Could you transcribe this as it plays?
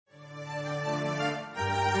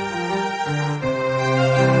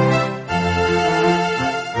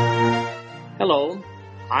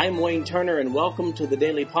I'm Wayne Turner, and welcome to the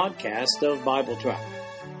daily podcast of Bible Track.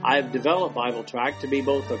 I've developed Bible Track to be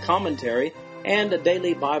both a commentary and a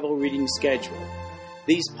daily Bible reading schedule.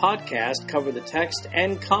 These podcasts cover the text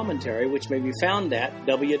and commentary, which may be found at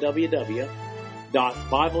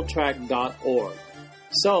www.bibletrack.org.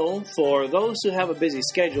 So, for those who have a busy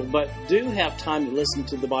schedule but do have time to listen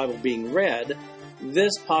to the Bible being read,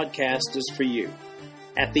 this podcast is for you.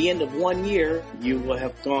 At the end of 1 year, you will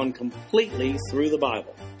have gone completely through the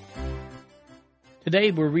Bible.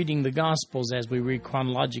 Today we're reading the Gospels as we read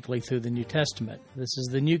chronologically through the New Testament. This is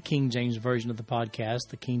the New King James Version of the podcast.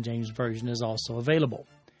 The King James Version is also available.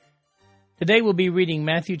 Today we'll be reading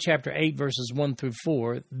Matthew chapter 8, verses 1 through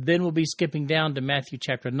 4. Then we'll be skipping down to Matthew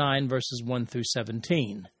chapter 9, verses 1 through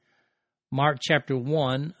 17. Mark chapter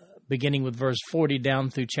 1, beginning with verse 40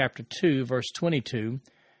 down through chapter 2, verse 22.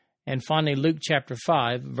 And finally, Luke chapter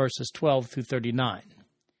 5, verses 12 through 39.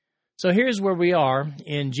 So here's where we are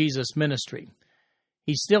in Jesus' ministry.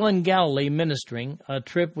 He's still in Galilee ministering, a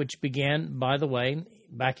trip which began, by the way,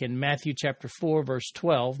 back in Matthew chapter 4, verse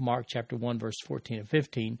 12, Mark chapter 1, verse 14 and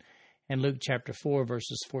 15, and Luke chapter 4,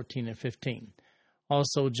 verses 14 and 15.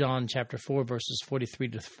 Also, John chapter 4, verses 43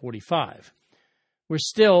 to 45. We're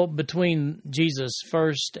still between Jesus'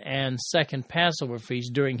 first and second Passover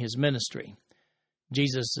feast during his ministry.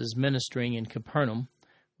 Jesus is ministering in Capernaum,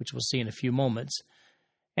 which we'll see in a few moments.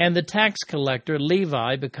 And the tax collector,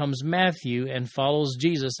 Levi, becomes Matthew and follows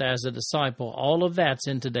Jesus as a disciple. All of that's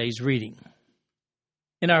in today's reading.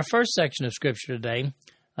 In our first section of Scripture today,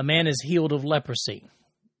 a man is healed of leprosy.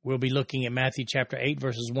 We'll be looking at Matthew chapter 8,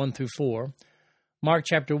 verses 1 through 4, Mark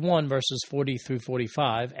chapter 1, verses 40 through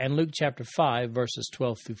 45, and Luke chapter 5, verses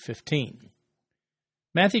 12 through 15.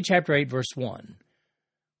 Matthew chapter 8, verse 1.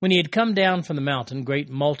 When he had come down from the mountain, great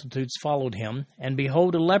multitudes followed him, and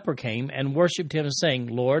behold, a leper came and worshipped him, saying,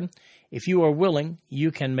 Lord, if you are willing, you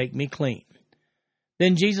can make me clean.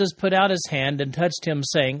 Then Jesus put out his hand and touched him,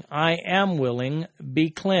 saying, I am willing, be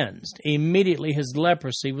cleansed. Immediately his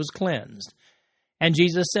leprosy was cleansed. And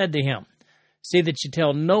Jesus said to him, See that you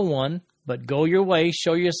tell no one, but go your way,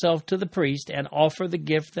 show yourself to the priest, and offer the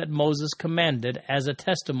gift that Moses commanded as a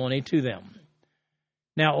testimony to them.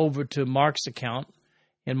 Now over to Mark's account.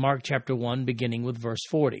 In Mark chapter 1, beginning with verse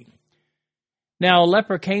 40. Now a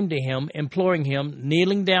leper came to him, imploring him,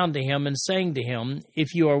 kneeling down to him, and saying to him,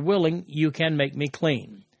 If you are willing, you can make me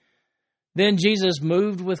clean. Then Jesus,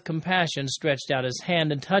 moved with compassion, stretched out his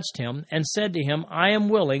hand and touched him, and said to him, I am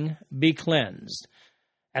willing, be cleansed.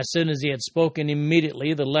 As soon as he had spoken,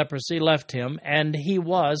 immediately the leprosy left him, and he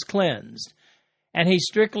was cleansed. And he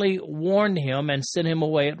strictly warned him and sent him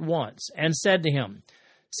away at once, and said to him,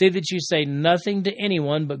 See that you say nothing to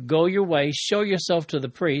anyone, but go your way, show yourself to the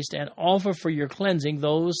priest, and offer for your cleansing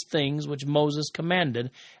those things which Moses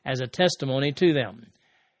commanded as a testimony to them.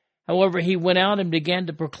 However, he went out and began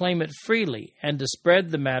to proclaim it freely, and to spread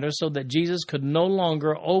the matter so that Jesus could no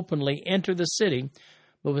longer openly enter the city,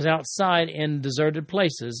 but was outside in deserted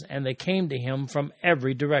places, and they came to him from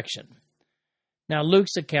every direction. Now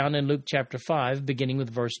Luke's account in Luke chapter 5, beginning with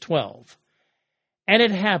verse 12. And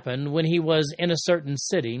it happened, when he was in a certain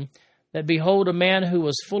city, that behold, a man who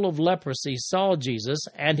was full of leprosy saw Jesus,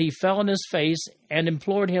 and he fell on his face and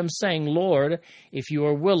implored him, saying, Lord, if you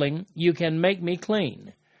are willing, you can make me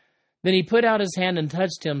clean. Then he put out his hand and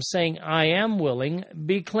touched him, saying, I am willing,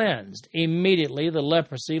 be cleansed. Immediately the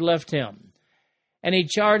leprosy left him. And he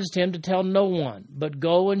charged him to tell no one, but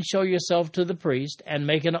go and show yourself to the priest, and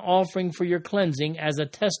make an offering for your cleansing as a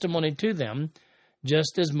testimony to them,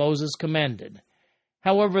 just as Moses commanded.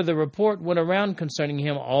 However, the report went around concerning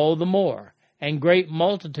him all the more, and great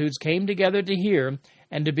multitudes came together to hear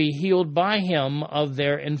and to be healed by him of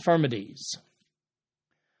their infirmities.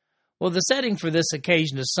 Well, the setting for this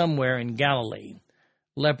occasion is somewhere in Galilee.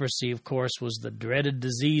 Leprosy, of course, was the dreaded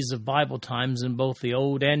disease of Bible times in both the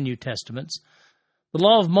Old and New Testaments. The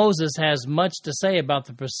law of Moses has much to say about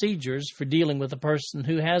the procedures for dealing with a person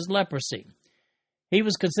who has leprosy. He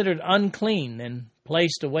was considered unclean and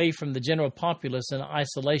placed away from the general populace in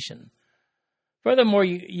isolation. Furthermore,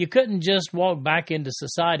 you couldn't just walk back into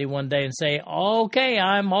society one day and say, okay,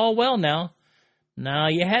 I'm all well now. No,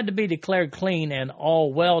 you had to be declared clean and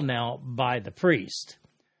all well now by the priest.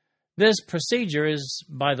 This procedure is,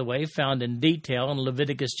 by the way, found in detail in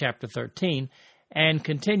Leviticus chapter 13 and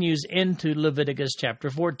continues into Leviticus chapter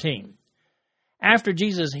 14. After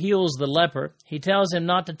Jesus heals the leper, he tells him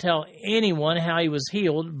not to tell anyone how he was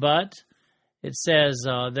healed, but it says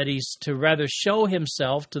that he's to rather show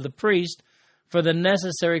himself to the priest for the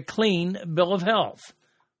necessary clean bill of health.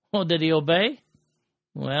 Well, did he obey?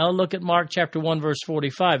 Well, look at Mark chapter 1, verse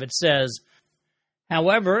 45. It says,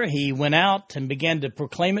 However, he went out and began to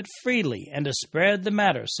proclaim it freely and to spread the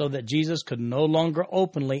matter so that Jesus could no longer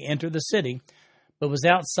openly enter the city, but was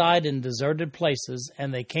outside in deserted places,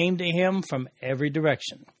 and they came to him from every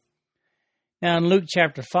direction. Now, in Luke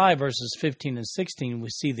chapter 5, verses 15 and 16, we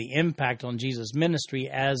see the impact on Jesus' ministry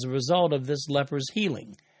as a result of this leper's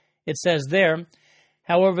healing. It says there,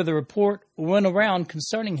 "However, the report went around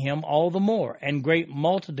concerning him all the more, and great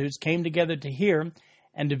multitudes came together to hear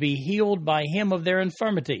and to be healed by him of their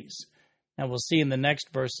infirmities." Now we'll see in the next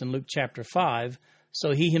verse in Luke chapter 5,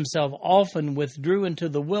 "So he himself often withdrew into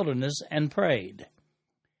the wilderness and prayed."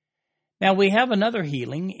 Now we have another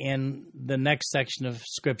healing in the next section of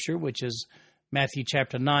Scripture, which is Matthew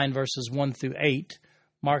chapter 9, verses 1 through 8,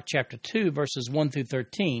 Mark chapter 2, verses 1 through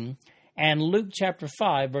 13, and Luke chapter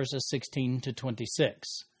 5, verses 16 to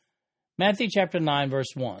 26. Matthew chapter 9,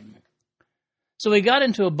 verse 1. "So he got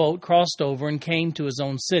into a boat, crossed over, and came to his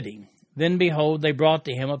own city. Then, behold, they brought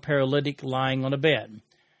to him a paralytic lying on a bed.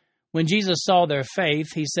 When Jesus saw their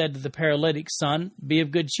faith, he said to the paralytic, 'Son, be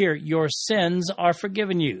of good cheer, your sins are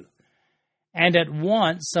forgiven you.' And at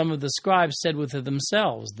once some of the scribes said within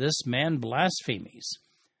themselves, 'This man blasphemes.'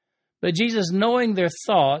 But Jesus, knowing their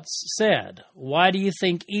thoughts, said, 'Why do you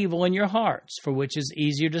think evil in your hearts? For which is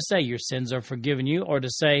easier to say, your sins are forgiven you, or to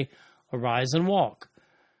say, arise and walk?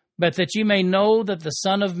 But that you may know that the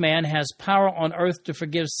Son of Man has power on earth to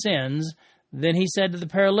forgive sins.' Then he said to the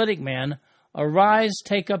paralytic man, 'Arise,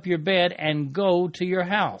 take up your bed, and go to your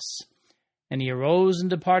house.' And he arose and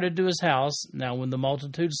departed to his house. Now when the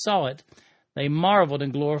multitude saw it, they marveled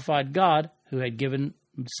and glorified God, who had given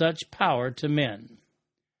such power to men."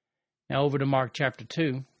 Now over to Mark chapter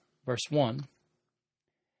 2, verse 1.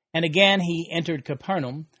 "And again he entered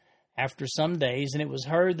Capernaum after some days, and it was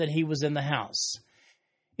heard that he was in the house.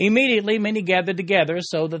 Immediately many gathered together,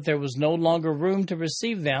 so that there was no longer room to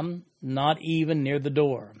receive them, not even near the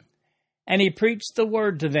door. And he preached the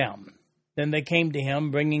word to them. Then they came to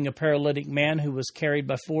him, bringing a paralytic man who was carried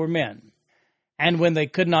by 4 men. And when they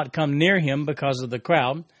could not come near him because of the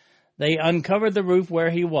crowd, they uncovered the roof where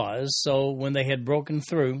he was. So when they had broken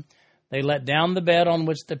through, they let down the bed on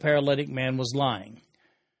which the paralytic man was lying.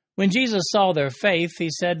 When Jesus saw their faith, he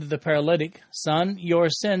said to the paralytic, 'Son, your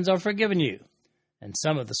sins are forgiven you.' And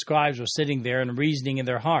some of the scribes were sitting there and reasoning in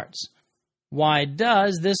their hearts, 'Why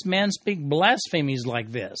does this man speak blasphemies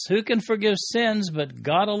like this? Who can forgive sins but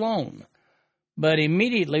God alone?' But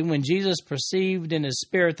immediately when Jesus perceived in his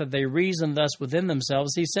spirit that they reasoned thus within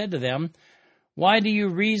themselves, he said to them, 'Why do you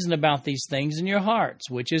reason about these things in your hearts?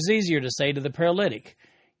 Which is easier to say to the paralytic,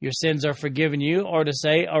 your sins are forgiven you, or to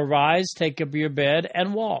say, arise, take up your bed,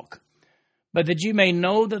 and walk? But that you may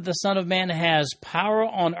know that the Son of Man has power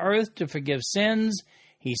on earth to forgive sins,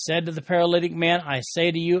 he said to the paralytic man, I say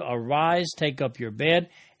to you, arise, take up your bed,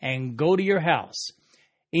 and go to your house.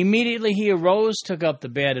 Immediately he arose, took up the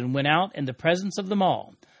bed, and went out in the presence of them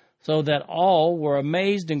all, so that all were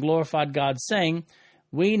amazed and glorified God, saying,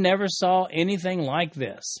 We never saw anything like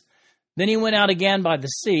this. Then he went out again by the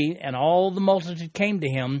sea, and all the multitude came to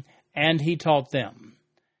him, and he taught them."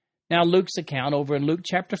 Now Luke's account over in Luke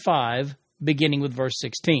chapter 5, beginning with verse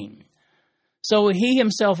 16. "So he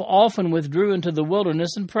himself often withdrew into the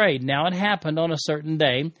wilderness and prayed. Now it happened on a certain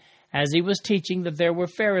day, as he was teaching, that there were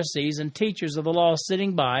Pharisees and teachers of the law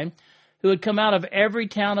sitting by, who had come out of every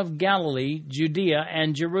town of Galilee, Judea,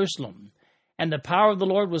 and Jerusalem. And the power of the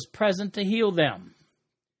Lord was present to heal them.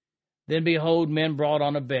 Then behold, men brought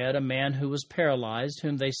on a bed a man who was paralyzed,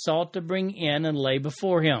 whom they sought to bring in and lay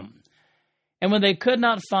before him. And when they could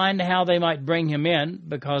not find how they might bring him in,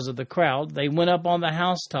 because of the crowd, they went up on the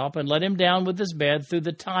housetop and let him down with his bed through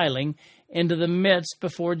the tiling into the midst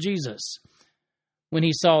before Jesus. When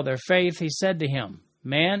he saw their faith, he said to him,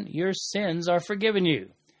 Man, your sins are forgiven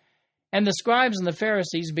you. And the scribes and the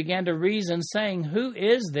Pharisees began to reason, saying, Who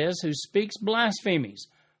is this who speaks blasphemies?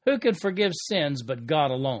 Who can forgive sins but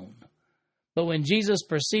God alone? But when Jesus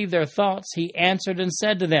perceived their thoughts, he answered and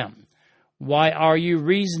said to them, Why are you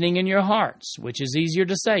reasoning in your hearts? Which is easier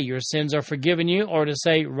to say, Your sins are forgiven you, or to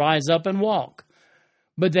say, Rise up and walk?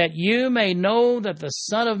 But that you may know that the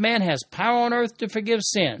Son of Man has power on earth to forgive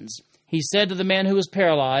sins, he said to the man who was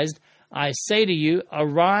paralyzed, I say to you,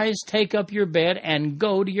 arise, take up your bed, and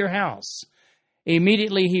go to your house.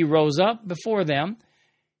 Immediately he rose up before them,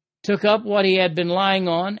 took up what he had been lying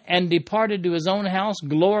on, and departed to his own house,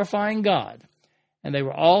 glorifying God. And they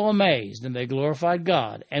were all amazed, and they glorified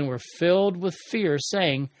God, and were filled with fear,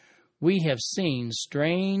 saying, We have seen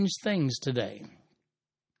strange things today.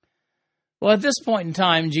 Well, at this point in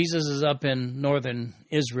time, Jesus is up in northern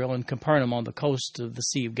Israel in Capernaum on the coast of the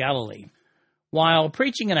Sea of Galilee. While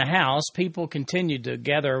preaching in a house, people continued to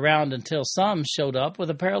gather around until some showed up with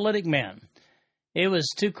a paralytic man. It was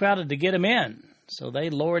too crowded to get him in, so they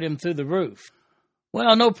lowered him through the roof.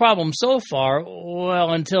 Well, no problem so far,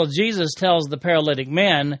 until Jesus tells the paralytic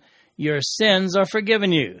man, "Your sins are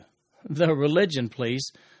forgiven you." The religion police,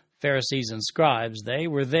 Pharisees and scribes, they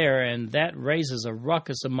were there, and that raises a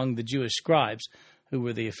ruckus among the Jewish scribes, who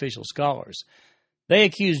were the official scholars. They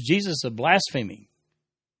accused Jesus of blasphemy.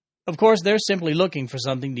 Of course, they're simply looking for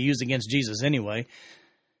something to use against Jesus anyway,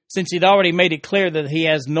 since he'd already made it clear that he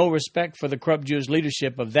has no respect for the corrupt Jewish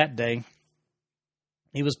leadership of that day.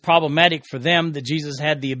 It was problematic for them that Jesus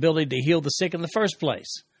had the ability to heal the sick in the first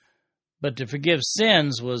place, but to forgive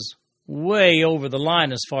sins was way over the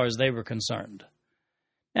line as far as they were concerned.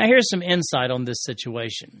 Now, here's some insight on this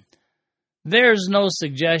situation. There's no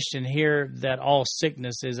suggestion here that all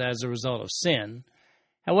sickness is as a result of sin.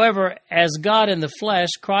 However, as God in the flesh,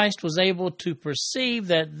 Christ was able to perceive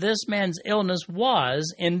that this man's illness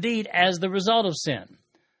was indeed as the result of sin.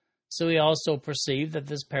 So he also perceived that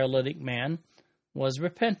this paralytic man was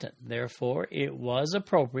repentant. Therefore, it was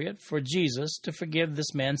appropriate for Jesus to forgive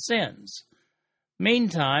this man's sins.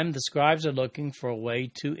 Meantime, the scribes are looking for a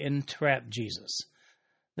way to entrap Jesus.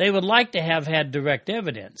 They would like to have had direct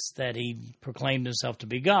evidence that he proclaimed himself to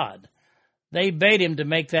be God. They bade him to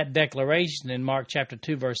make that declaration in Mark chapter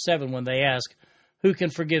 2, verse 7, when they ask, "Who can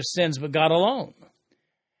forgive sins but God alone?"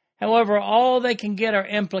 However, all they can get are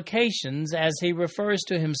implications as he refers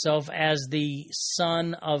to himself as the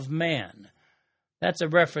Son of Man. That's a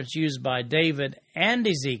reference used by David and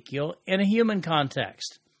Ezekiel in a human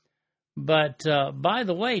context. But, by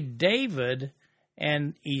the way, David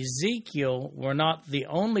and Ezekiel were not the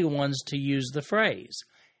only ones to use the phrase.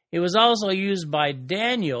 It was also used by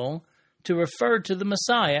Daniel to refer to the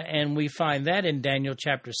Messiah, and we find that in Daniel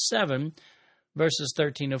chapter 7, verses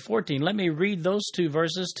 13 and 14. Let me read those two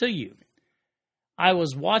verses to you. "I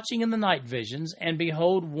was watching in the night visions, and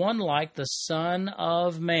behold, one like the Son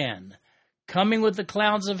of Man, coming with the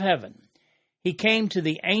clouds of heaven. He came to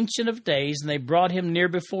the Ancient of Days, and they brought him near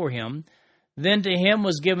before him. Then to him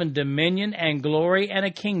was given dominion and glory and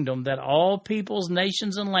a kingdom, that all peoples,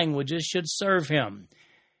 nations, and languages should serve him.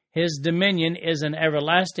 His dominion is an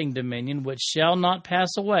everlasting dominion which shall not pass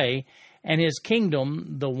away, and his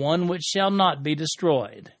kingdom the one which shall not be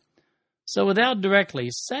destroyed." So without directly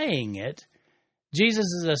saying it, Jesus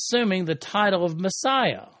is assuming the title of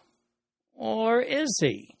Messiah. Or is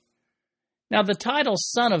he? Now, the title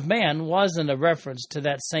Son of Man wasn't a reference to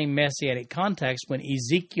that same messianic context when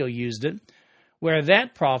Ezekiel used it, where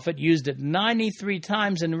that prophet used it 93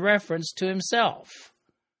 times in reference to himself.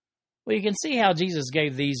 Well, you can see how Jesus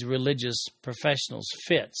gave these religious professionals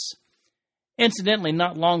fits. Incidentally,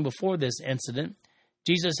 not long before this incident,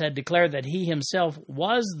 Jesus had declared that he himself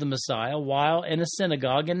was the Messiah while in a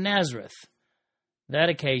synagogue in Nazareth. That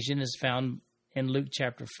occasion is found in Luke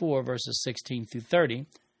chapter 4, verses 16 through 30,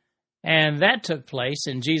 and that took place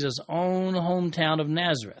in Jesus' own hometown of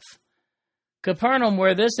Nazareth. Capernaum,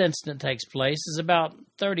 where this incident takes place, is about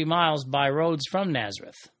 30 miles by roads from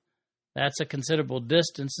Nazareth. That's a considerable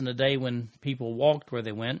distance in a day when people walked where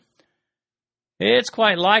they went. It's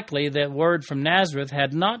quite likely that word from Nazareth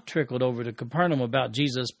had not trickled over to Capernaum about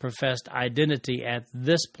Jesus' professed identity at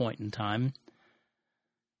this point in time.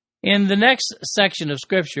 In the next section of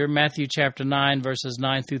Scripture, Matthew chapter 9, verses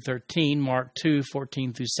 9 through 13, Mark 2,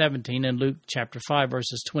 14 through 17, and Luke chapter 5,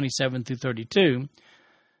 verses 27 through 32,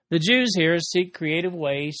 the Jews here seek creative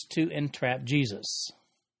ways to entrap Jesus.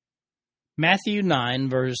 Matthew 9,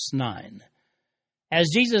 verse 9. As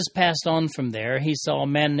Jesus passed on from there, he saw a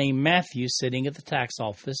man named Matthew sitting at the tax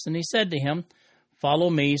office, and he said to him, "Follow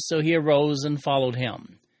me." So he arose and followed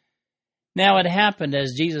him. Now it happened,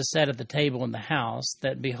 as Jesus sat at the table in the house,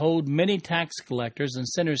 that, behold, many tax collectors and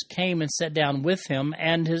sinners came and sat down with him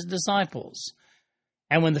and his disciples.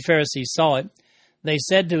 And when the Pharisees saw it, they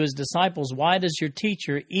said to his disciples, "Why does your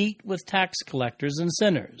teacher eat with tax collectors and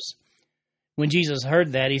sinners?" When Jesus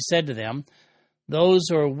heard that, he said to them, "Those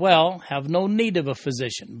who are well have no need of a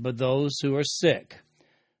physician, but those who are sick.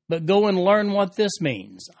 But go and learn what this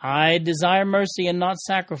means. I desire mercy and not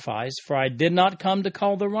sacrifice, for I did not come to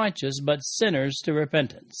call the righteous, but sinners to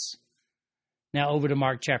repentance." Now over to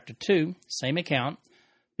Mark chapter 2, same account,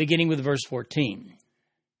 beginning with verse 14.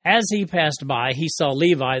 As he passed by, he saw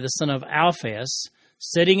Levi, the son of Alphaeus,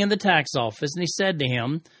 sitting in the tax office, and he said to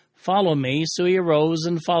him, "Follow me." So he arose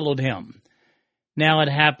and followed him. Now it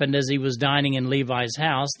happened, as he was dining in Levi's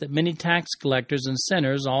house, that many tax collectors and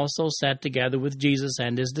sinners also sat together with Jesus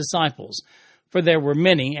and his disciples, for there were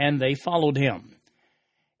many, and they followed him.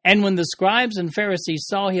 And when the scribes and Pharisees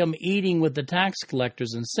saw him eating with the tax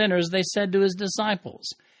collectors and sinners, they said to his disciples,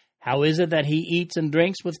 "How is it that he eats and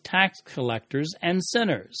drinks with tax collectors and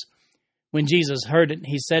sinners?" When Jesus heard it,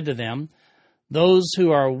 he said to them, "Those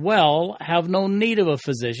who are well have no need of a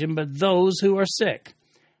physician, but those who are sick.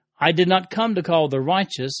 I did not come to call the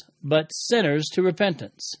righteous, but sinners to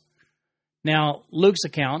repentance." Now, Luke's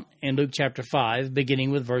account in Luke chapter 5, beginning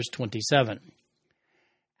with verse 27.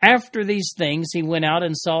 After these things, he went out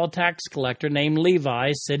and saw a tax collector named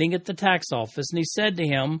Levi sitting at the tax office, and he said to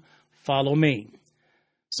him, "Follow me."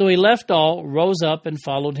 So he left all, rose up, and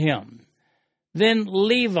followed him. Then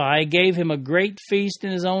Levi gave him a great feast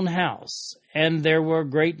in his own house, and there were a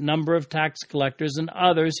great number of tax collectors and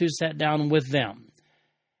others who sat down with them.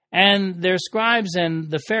 And their scribes and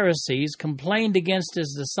the Pharisees complained against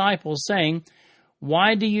his disciples, saying,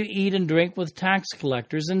 "Why do you eat and drink with tax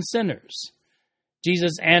collectors and sinners?"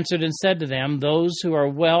 Jesus answered and said to them, "Those who are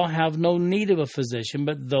well have no need of a physician,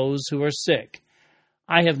 but those who are sick.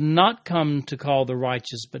 I have not come to call the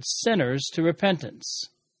righteous, but sinners to repentance."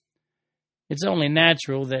 It's only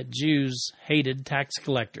natural that Jews hated tax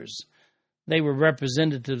collectors. They were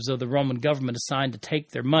representatives of the Roman government assigned to take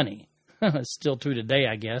their money. It's still true today,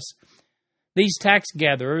 I guess. These tax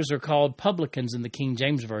gatherers are called publicans in the King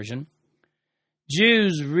James Version.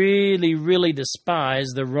 Jews really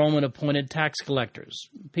despised the Roman-appointed tax collectors,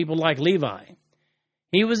 people like Levi.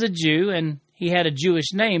 He was a Jew, and he had a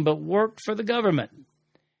Jewish name, but worked for the government.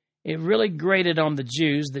 It really grated on the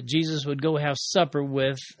Jews that Jesus would go have supper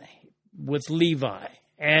with Levi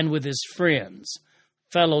and with his friends,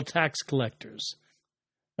 fellow tax collectors.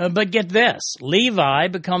 But get this, Levi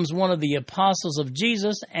becomes one of the apostles of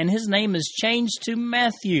Jesus, and his name is changed to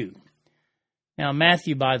Matthew. Now,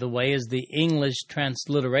 Matthew, by the way, is the English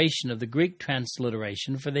transliteration of the Greek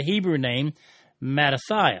transliteration for the Hebrew name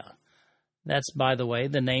Mattathiah. That's, by the way,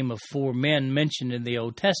 the name of 4 men mentioned in the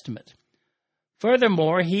Old Testament.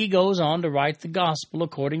 Furthermore, he goes on to write the Gospel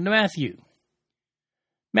according to Matthew.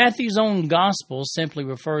 Matthew's own Gospel simply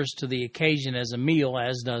refers to the occasion as a meal,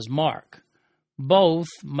 as does Mark. Both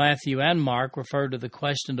Matthew and Mark refer to the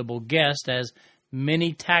questionable guest as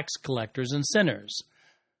many tax collectors and sinners.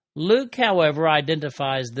 Luke, however,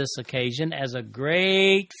 identifies this occasion as a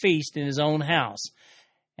great feast in his own house,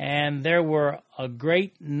 and there were a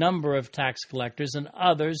great number of tax collectors and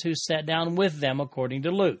others who sat down with them, according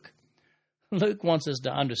to Luke. Luke wants us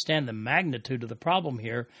to understand the magnitude of the problem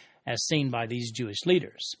here as seen by these Jewish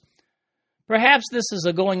leaders. Perhaps this is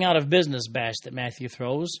a going out of business bash that Matthew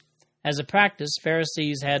throws. As a practice,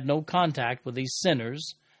 Pharisees had no contact with these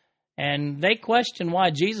sinners, and they question why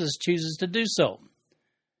Jesus chooses to do so.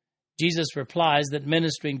 Jesus replies that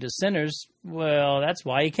ministering to sinners, well, that's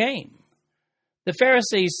why he came. The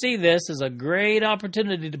Pharisees see this as a great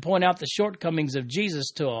opportunity to point out the shortcomings of Jesus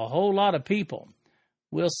to a whole lot of people.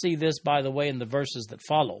 We'll see this, by the way, in the verses that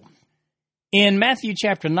follow. In Matthew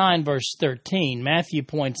chapter 9, verse 13, Matthew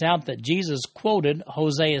points out that Jesus quoted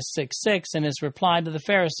Hosea 6:6 in his reply to the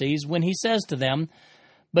Pharisees when he says to them,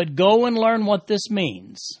 "But go and learn what this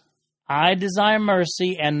means. I desire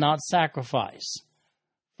mercy and not sacrifice.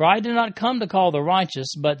 For I did not come to call the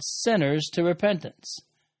righteous, but sinners to repentance."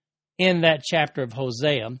 In that chapter of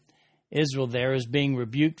Hosea, Israel there is being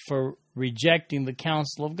rebuked for rejecting the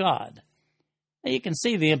counsel of God. Now you can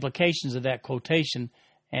see the implications of that quotation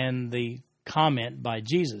and the comment by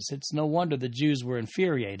Jesus. It's no wonder the Jews were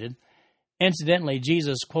infuriated. Incidentally,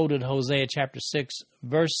 Jesus quoted Hosea chapter 6,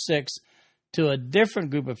 verse 6 to a different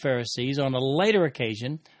group of Pharisees on a later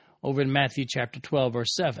occasion over in Matthew chapter 12,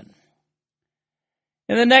 verse 7.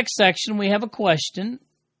 In the next section, we have a question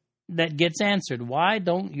that gets answered. Why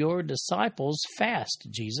don't your disciples fast,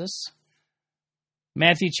 Jesus?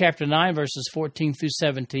 Matthew chapter 9, verses 14 through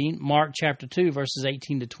 17, Mark chapter 2, verses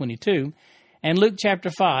 18 to 22, and Luke chapter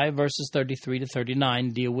 5, verses 33 to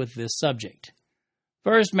 39 deal with this subject.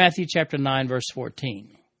 First, Matthew chapter 9, verse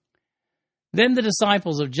 14. Then the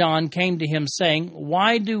disciples of John came to him, saying,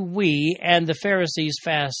 "Why do we and the Pharisees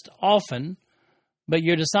fast often, but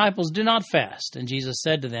your disciples do not fast?" And Jesus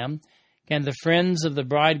said to them, "Can the friends of the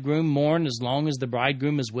bridegroom mourn as long as the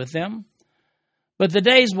bridegroom is with them? But the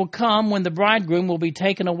days will come when the bridegroom will be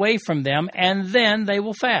taken away from them, and then they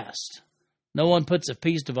will fast. No one puts a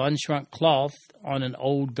piece of unshrunk cloth on an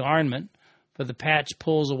old garment, for the patch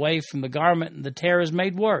pulls away from the garment, and the tear is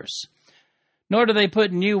made worse. Nor do they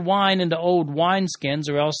put new wine into old wineskins,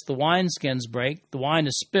 or else the wineskins break, the wine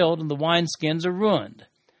is spilled, and the wineskins are ruined.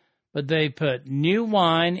 But they put new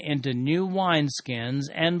wine into new wineskins,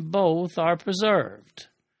 and both are preserved."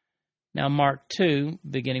 Now Mark 2,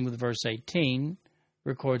 beginning with verse 18,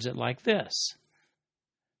 records it like this.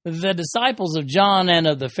 The disciples of John and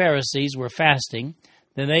of the Pharisees were fasting.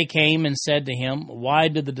 Then they came and said to him, "Why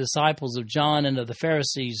do the disciples of John and of the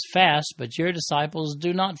Pharisees fast, but your disciples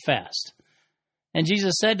do not fast?" And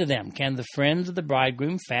Jesus said to them, "Can the friends of the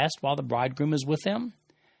bridegroom fast while the bridegroom is with them?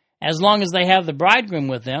 As long as they have the bridegroom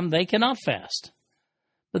with them, they cannot fast.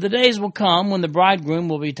 But the days will come when the bridegroom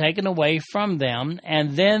will be taken away from them,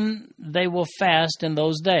 and then they will fast in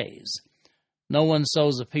those days. No one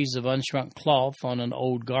sews a piece of unshrunk cloth on an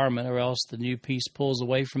old garment, or else the new piece pulls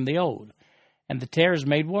away from the old, and the tear is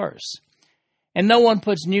made worse. And no one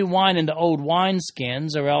puts new wine into old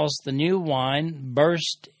wineskins, or else the new wine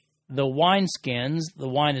bursts the wineskins, the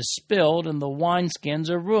wine is spilled, and the wineskins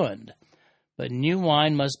are ruined. But new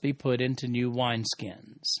wine must be put into new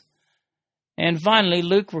wineskins." And finally,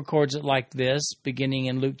 Luke records it like this, beginning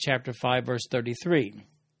in Luke chapter 5, verse 33.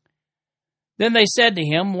 Then they said to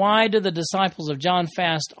him, "Why do the disciples of John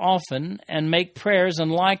fast often and make prayers,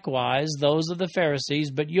 and likewise those of the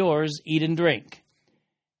Pharisees, but yours eat and drink?"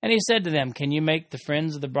 And he said to them, "Can you make the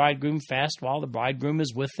friends of the bridegroom fast while the bridegroom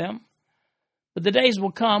is with them? But the days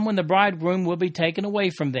will come when the bridegroom will be taken away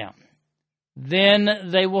from them.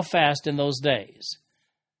 Then they will fast in those days."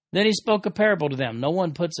 Then he spoke a parable to them. "No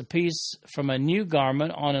one puts a piece from a new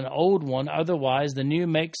garment on an old one, otherwise the new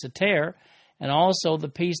makes a tear, and also the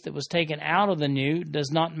piece that was taken out of the new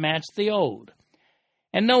does not match the old.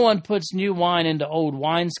 And no one puts new wine into old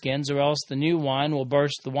wineskins, or else the new wine will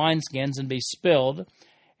burst the wineskins and be spilled,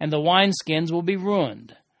 and the wineskins will be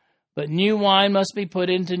ruined. But new wine must be put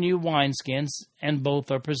into new wineskins, and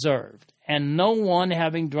both are preserved. And no one,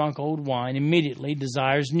 having drunk old wine, immediately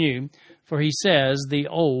desires new, for he says, the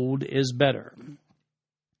old is better."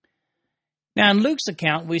 Now, in Luke's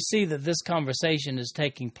account, we see that this conversation is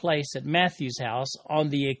taking place at Matthew's house on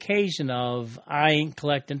the occasion of "I ain't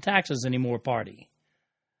collecting taxes anymore" party.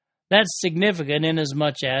 That's significant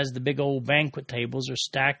inasmuch as the big old banquet tables are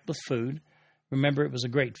stacked with food. Remember, it was a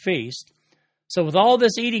great feast. So with all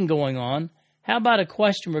this eating going on, how about a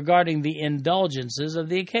question regarding the indulgences of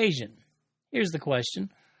the occasion? Here's the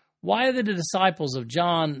question. Why do the disciples of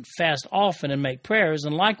John fast often and make prayers,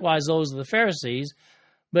 and likewise those of the Pharisees,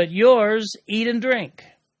 but yours eat and drink?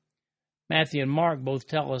 Matthew and Mark both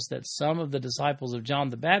tell us that some of the disciples of John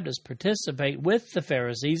the Baptist participate with the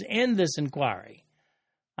Pharisees in this inquiry.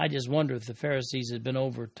 I just wonder if the Pharisees had been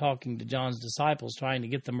over talking to John's disciples, trying to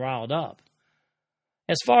get them riled up.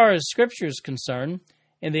 As far as Scripture is concerned,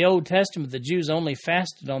 in the Old Testament, the Jews only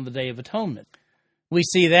fasted on the Day of Atonement. We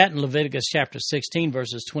see that in Leviticus chapter 16,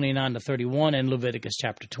 verses 29 to 31, and Leviticus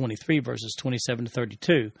chapter 23, verses 27 to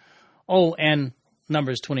 32. Oh, and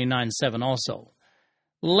Numbers 29:7 also.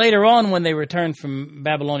 Later on, when they returned from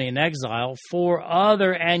Babylonian exile, 4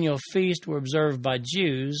 other annual feasts were observed by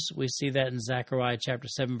Jews. We see that in Zechariah chapter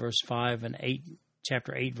 7, verse 5, and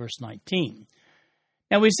chapter 8, verse 19.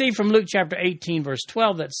 Now we see from Luke chapter 18, verse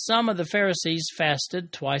 12, that some of the Pharisees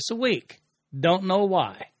fasted twice a week. Don't know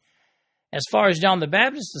why. As far as John the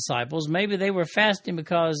Baptist's disciples, maybe they were fasting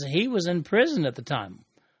because he was in prison at the time.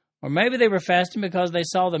 Or maybe they were fasting because they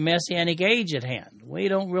saw the Messianic age at hand. We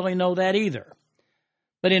don't really know that either.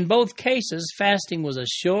 But in both cases, fasting was a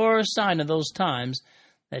sure sign of those times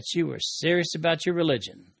that you were serious about your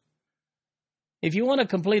religion. If you want a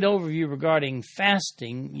complete overview regarding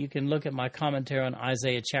fasting, you can look at my commentary on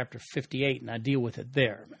Isaiah chapter 58, and I deal with it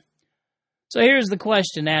there. So here's the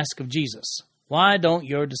question asked of Jesus. Why don't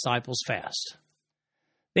your disciples fast?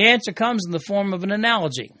 The answer comes in the form of an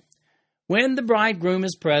analogy. When the bridegroom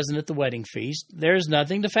is present at the wedding feast, there's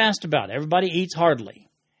nothing to fast about. Everybody eats heartily.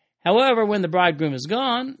 However, when the bridegroom is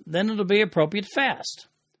gone, then it'll be appropriate to fast.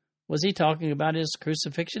 Was he talking about his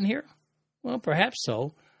crucifixion here? Well, perhaps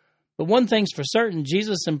so. But one thing's for certain,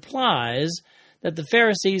 Jesus implies that the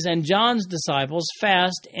Pharisees and John's disciples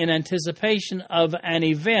fast in anticipation of an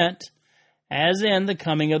event, as in the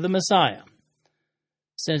coming of the Messiah.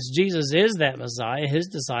 Since Jesus is that Messiah, his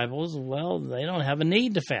disciples, well, they don't have a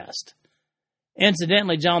need to fast.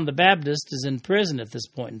 Incidentally, John the Baptist is in prison at this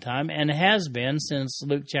point in time and has been since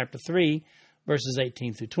Luke chapter 3, verses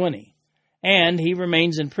 18 through 20. And he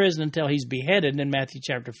remains in prison until he's beheaded in Matthew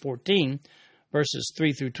chapter 14, verses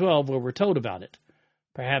 3 through 12, where we're told about it.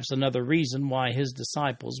 Perhaps another reason why his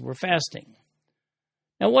disciples were fasting.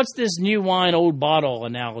 Now, what's this new wine, old bottle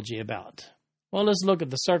analogy about? Well, let's look at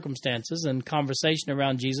the circumstances and conversation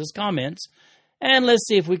around Jesus' comments, and let's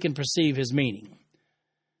see if we can perceive his meaning.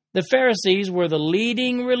 The Pharisees were the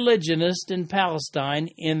leading religionists in Palestine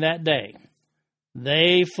in that day.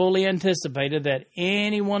 They fully anticipated that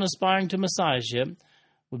anyone aspiring to messiahship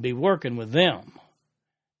would be working with them.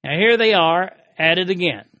 Now here they are at it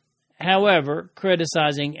again. However,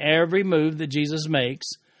 criticizing every move that Jesus makes,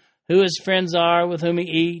 who his friends are, with whom he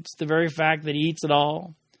eats, the very fact that he eats it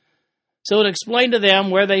all. So to explain to them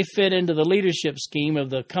where they fit into the leadership scheme of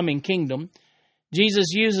the coming kingdom, Jesus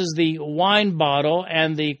uses the wine bottle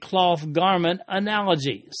and the cloth garment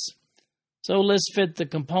analogies. So let's fit the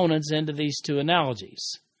components into these two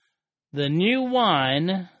analogies. The new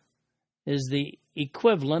wine is the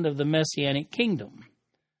equivalent of the Messianic kingdom.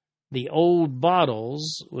 The old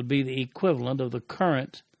bottles would be the equivalent of the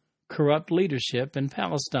current corrupt leadership in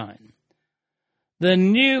Palestine. The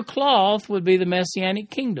new cloth would be the Messianic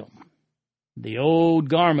kingdom. The old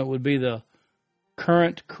garment would be the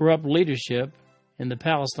current corrupt leadership in the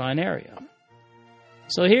Palestine area.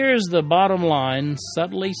 So here's the bottom line,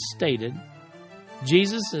 subtly stated.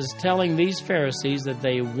 Jesus is telling these Pharisees that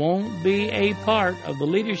they won't be a part of the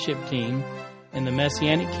leadership team in the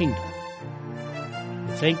Messianic kingdom.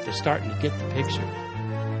 I think they're starting to get the picture.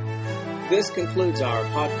 This concludes our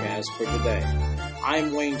podcast for today.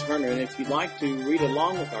 I'm Wayne Turner, and if you'd like to read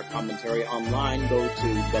along with our commentary online, go to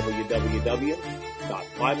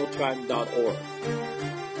www.bibletrack.org.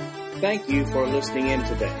 Thank you for listening in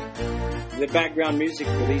today. The background music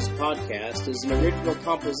for these podcasts is an original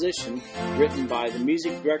composition written by the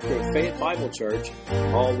music director of Faith Bible Church,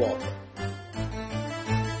 Paul Walker.